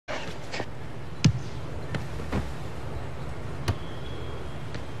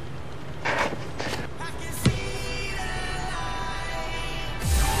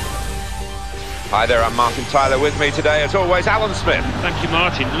Hi there, I'm Martin Tyler. With me today, as always, Alan Smith. Thank you,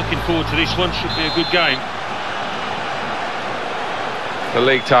 Martin. Looking forward to this one. Should be a good game. The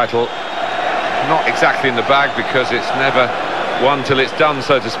league title, not exactly in the bag because it's never won till it's done,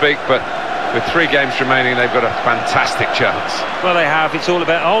 so to speak, but with 3 games remaining, they've got a fantastic chance. Well, they have. It's all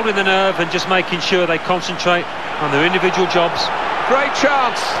about holding the nerve and just making sure they concentrate on their individual jobs. Great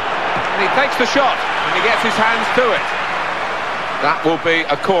chance, and he takes the shot, and he gets his hands to it. That will be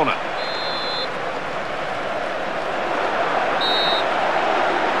a corner.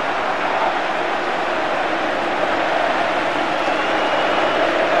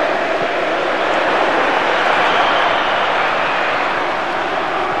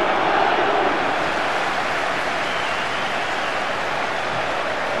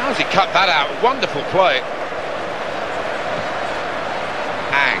 How's he cut that out? Wonderful play.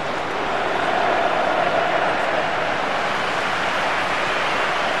 Ang.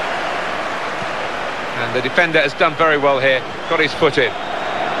 And the defender has done very well here. Got his foot in.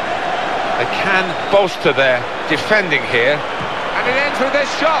 They can bolster their defending here. And it ends with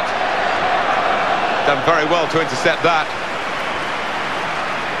this shot. Done very well to intercept that.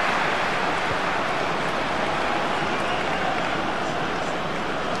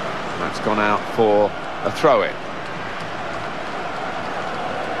 That's gone out for a throw-in.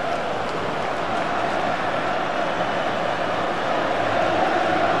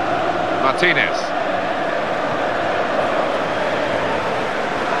 Martinez.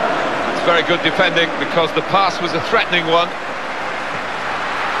 It's very good defending because the pass was a threatening one.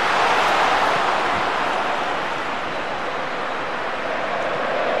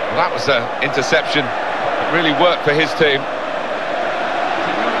 Well, that was an interception that really worked for his team.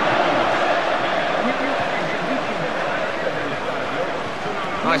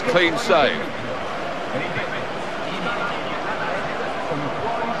 Nice clean save.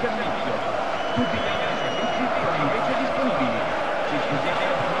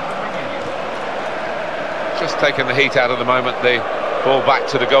 Just taking the heat out of the moment, the ball back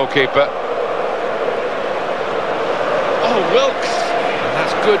to the goalkeeper. Oh, Wilkes! And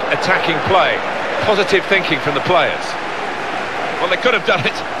that's good attacking play. Positive thinking from the players. Well, they could have done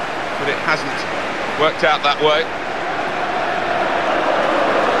it, but it hasn't worked out that way.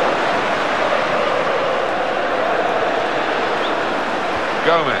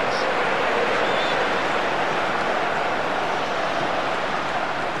 Gomez.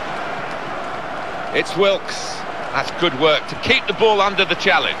 It's Wilkes. That's good work to keep the ball under the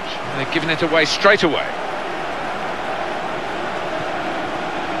challenge. And they're giving it away straight away.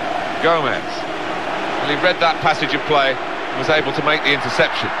 Gomez. Well, he read that passage of play and was able to make the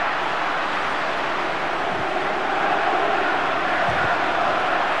interception.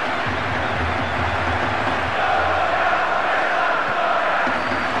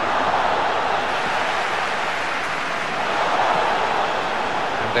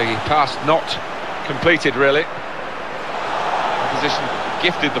 The pass not completed, really. Opposition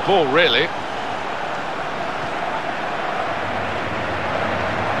gifted the ball, really.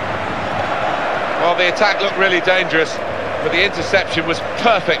 Well, the attack looked really dangerous, but the interception was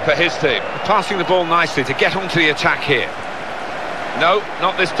perfect for his team. Passing the ball nicely to get onto the attack here. No,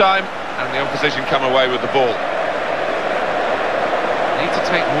 not this time, and the opposition come away with the ball. Need to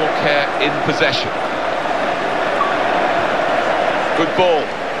take more care in possession. Good ball.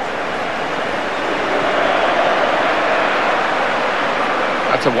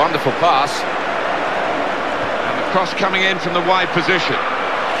 That's a wonderful pass. And the cross coming in from the wide position.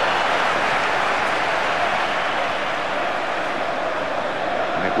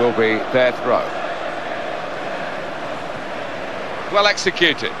 And it will be their throw. Well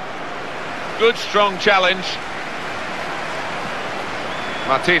executed. Good, strong challenge.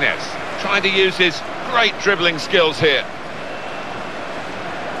 Martinez trying to use his great dribbling skills here.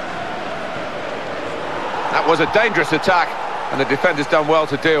 That was a dangerous attack, and the defender's done well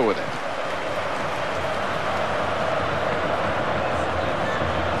to deal with it.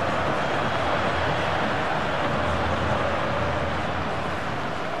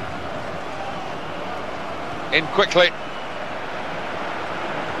 In quickly.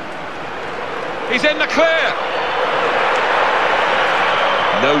 He's in the clear.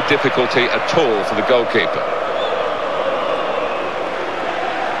 No difficulty at all for the goalkeeper.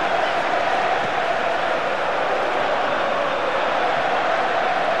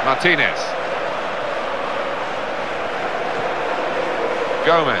 Martinez.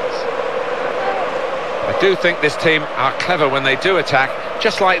 Gomez. I do think this team are clever when they do attack,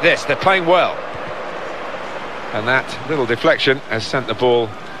 just like this. They're playing well. And that little deflection has sent the ball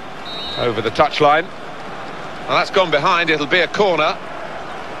over the touchline. Well, that's gone behind. It'll be a corner.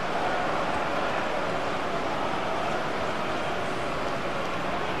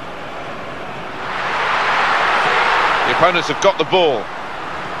 Opponents have got the ball.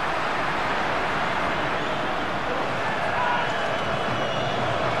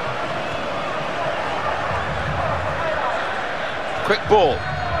 Quick ball.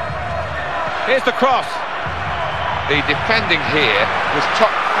 Here's the cross. The defending here was top,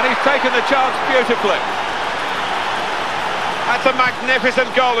 and he's taken the chance beautifully. That's a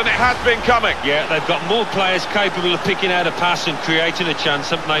magnificent goal, and it has been coming. Yeah, they've got more players capable of picking out a pass and creating a chance,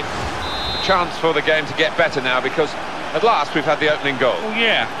 haven't they? A chance for the game to get better now, because at last we've had the opening goal. Oh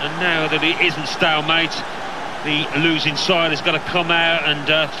yeah, and now that it isn't stalemate, the losing side has got to come out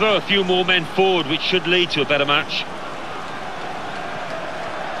and throw a few more men forward, which should lead to a better match.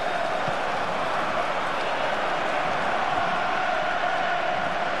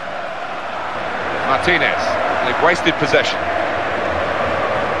 Martinez, they've wasted possession.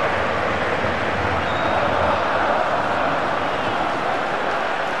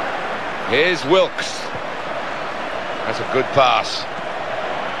 Here's Wilks. That's a good pass.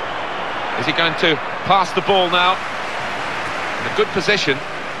 Is he going to pass the ball now? In a good position.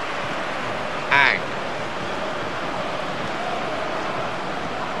 Ang.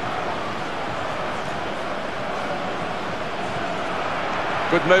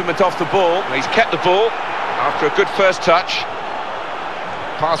 Good movement off the ball. He's kept the ball after a good first touch.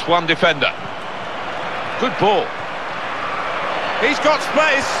 Past one defender. Good ball. He's got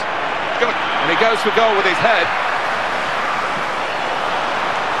space. And he goes for goal with his head.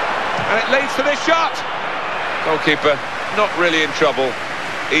 And it leads to this shot. Goalkeeper not really in trouble.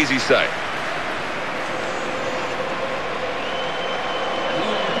 Easy save.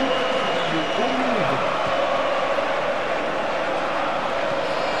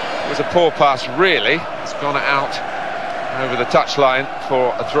 It was a poor pass, really. It's gone out over the touchline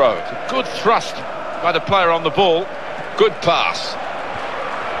for a throw. It's a good thrust by the player on the ball. Good pass.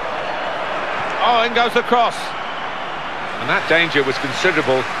 Oh, in goes the cross. And that danger was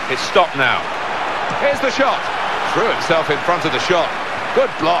considerable. It's stopped now. Here's the shot. Threw himself in front of the shot. Good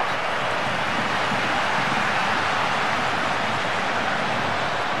block.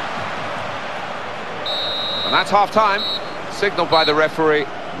 And that's half-time. Signalled by the referee.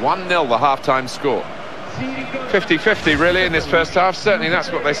 1-0 the half-time score. 50-50 really in this first half. Certainly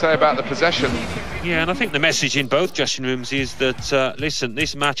that's what they say about the possession. Yeah, and I think the message in both dressing rooms is that, listen,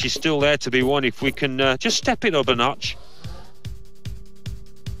 this match is still there to be won if we can just step it up a notch.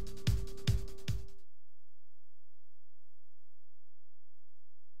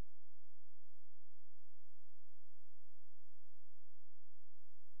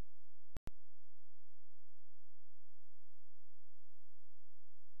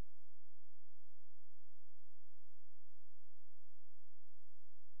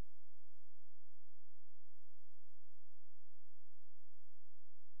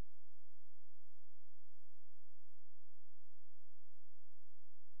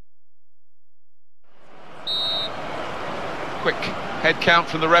 Quick head count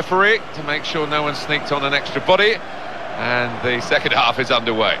from the referee to make sure no one sneaked on an extra body, and the second half is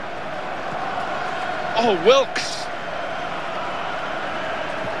underway. Oh, Wilks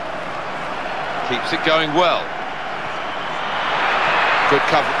keeps it going well. Good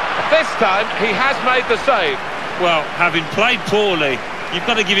cover. This time he has made the save. Well, having played poorly, you've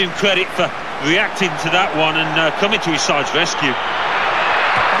got to give him credit for reacting to that one and coming to his side's rescue.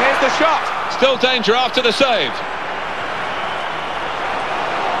 Here's the shot. Still danger after the save.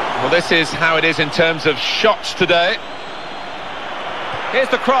 Well, this is how it is in terms of shots today. Here's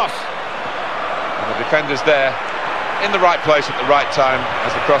the cross. And the defender's there in the right place at the right time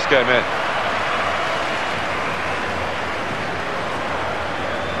as the cross came in.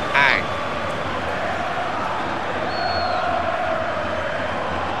 Ang.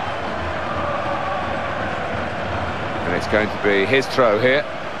 And it's going to be his throw here.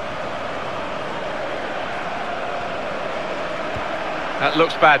 That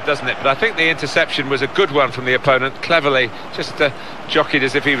looks bad, doesn't it? But I think the interception was a good one from the opponent. Cleverly, just jockeyed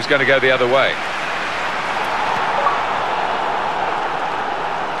as if he was going to go the other way.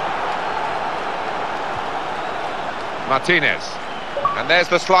 Martinez. And there's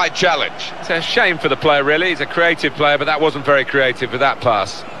the slide challenge. It's a shame for the player, really. He's a creative player, but that wasn't very creative with that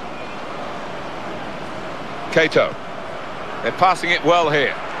pass. Cato. They're passing it well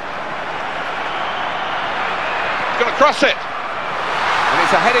here. He's going to cross it. And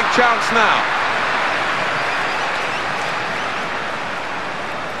it's a heading chance now.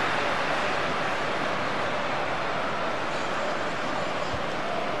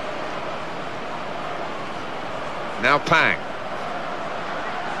 Now Pang.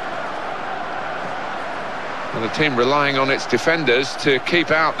 And the team relying on its defenders to keep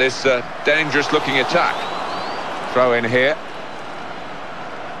out this dangerous-looking attack. Throw in here.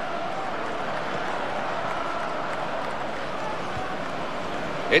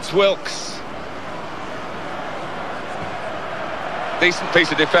 It's Wilks. Decent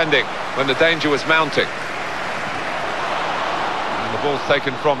piece of defending when the danger was mounting. And the ball's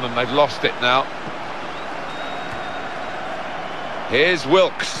taken from them, they've lost it now. Here's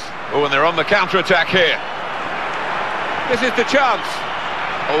Wilks. Oh, and they're on the counter-attack here. This is the chance.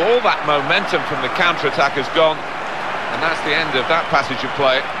 Oh, all that momentum from the counter-attack has gone. And that's the end of that passage of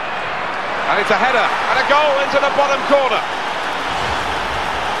play. And it's a header, and a goal into the bottom corner.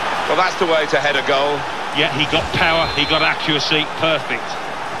 Well, that's the way to head a goal. Yeah, he got power, he got accuracy, perfect.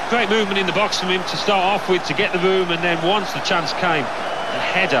 Great movement in the box from him to start off with, to get the room, and then once the chance came, the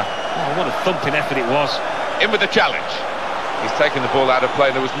header. Oh, what a thumping effort it was. In with the challenge. He's taken the ball out of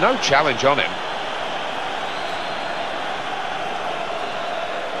play. There was no challenge on him.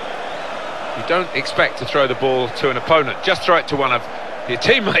 You don't expect to throw the ball to an opponent. Just throw it to one of your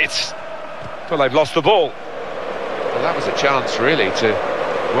teammates. Well, they've lost the ball. Well, that was a chance, really, to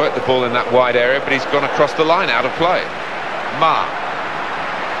work the ball in that wide area, but he's gone across the line out of play. Ma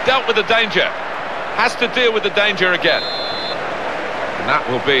dealt with the danger. Has to deal with the danger again. And that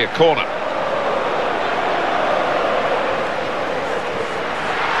will be a corner.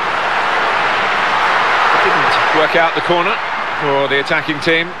 Didn't work out the corner for the attacking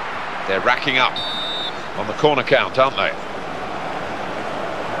team. They're racking up on the corner count, aren't they?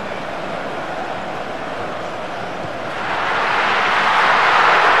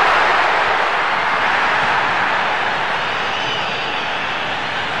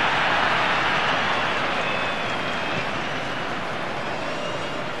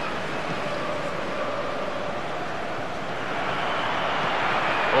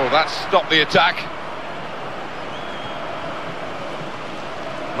 Oh, that's stopped the attack.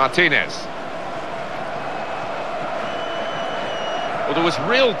 Martinez. Well, there was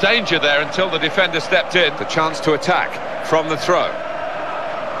real danger there until the defender stepped in. The chance to attack from the throw.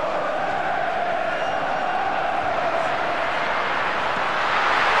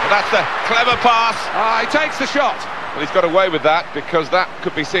 Well, that's the clever pass. Ah, he takes the shot. Well, he's got away with that because that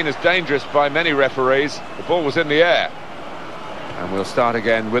could be seen as dangerous by many referees. The ball was in the air. And we'll start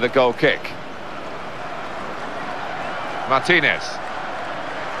again with a goal kick. Martinez.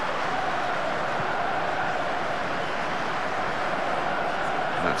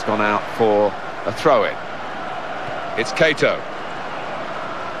 That's gone out for a throw-in. It's Cato.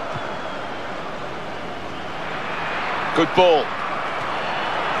 Good ball.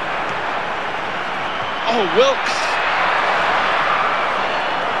 Oh, Wilks.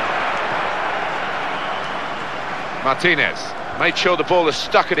 Martinez made sure the ball is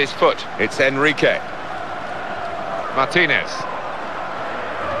stuck at his foot. It's Enrique. Martinez.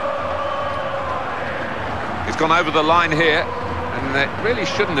 He's gone over the line here, and it really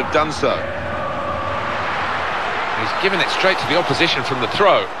shouldn't have done so. He's given it straight to the opposition from the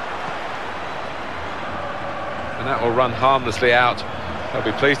throw. And that will run harmlessly out. They'll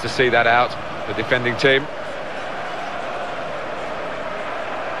be pleased to see that out, the defending team.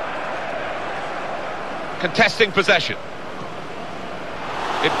 Contesting possession.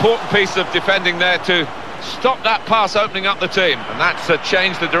 Important piece of defending there to stop that pass opening up the team. And that's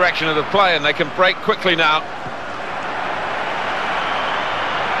changed the direction of the play, and they can break quickly now.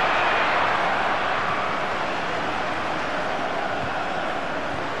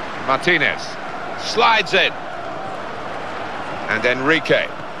 Martinez slides in. And Enrique.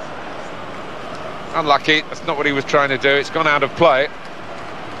 Unlucky, that's not what he was trying to do. It's gone out of play.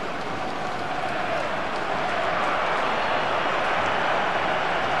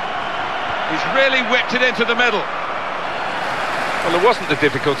 He's really whipped it into the middle. Well, there wasn't the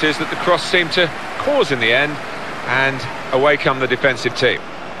difficulties that the cross seemed to cause in the end, and away come the defensive team.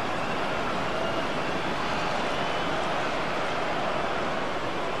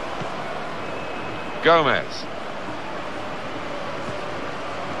 Gomez.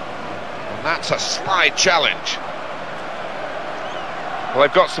 And that's a slide challenge. Well,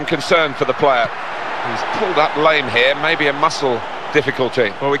 they've got some concern for the player. He's pulled up lame here, maybe a muscle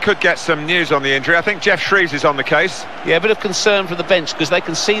difficulty. Well, we could get some news on the injury. I think Jeff Shreves is on the case. Yeah, a bit of concern from the bench because they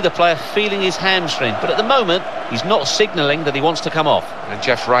can see the player feeling his hamstring. But at the moment, he's not signalling that he wants to come off. And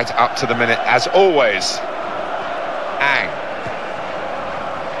Jeff right up to the minute, as always. Ang.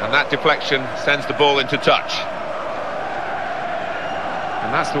 And that deflection sends the ball into touch.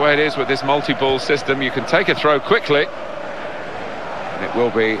 And that's the way it is with this multi-ball system. You can take a throw quickly, and it will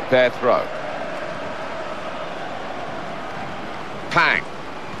be their throw. Pang.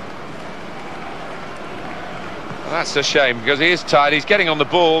 Well, that's a shame because he is tired. He's getting on the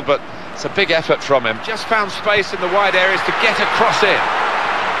ball, but It's a big effort from him. Just found space in the wide areas to get across in.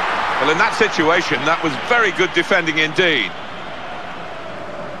 Well, in that situation, that was very good defending indeed.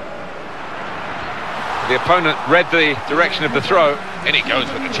 The opponent read the direction of the throw. In he goes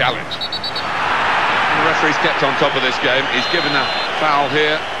with the challenge. The referee's kept on top of this game. He's given a foul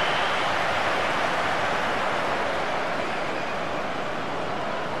here.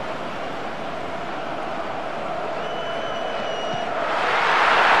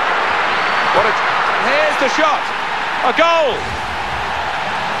 Here's the shot. A goal.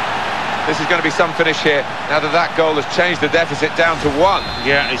 This is going to be some finish here, now that that goal has changed the deficit down to 1.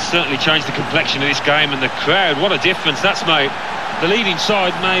 Yeah, it's certainly changed the complexion of this game, and the crowd, what a difference that's made. The leading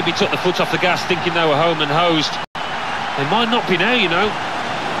side maybe took the foot off the gas, thinking they were home and hosed. They might not be now, you know.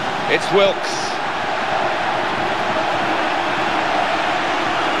 It's Wilkes.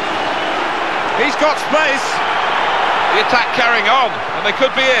 He's got space. The attack carrying on, and they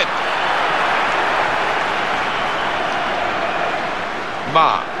could be in.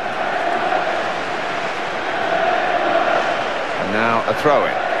 Ma. And now a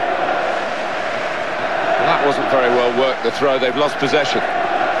throw-in. Well, that wasn't very well worked, the throw. They've lost possession.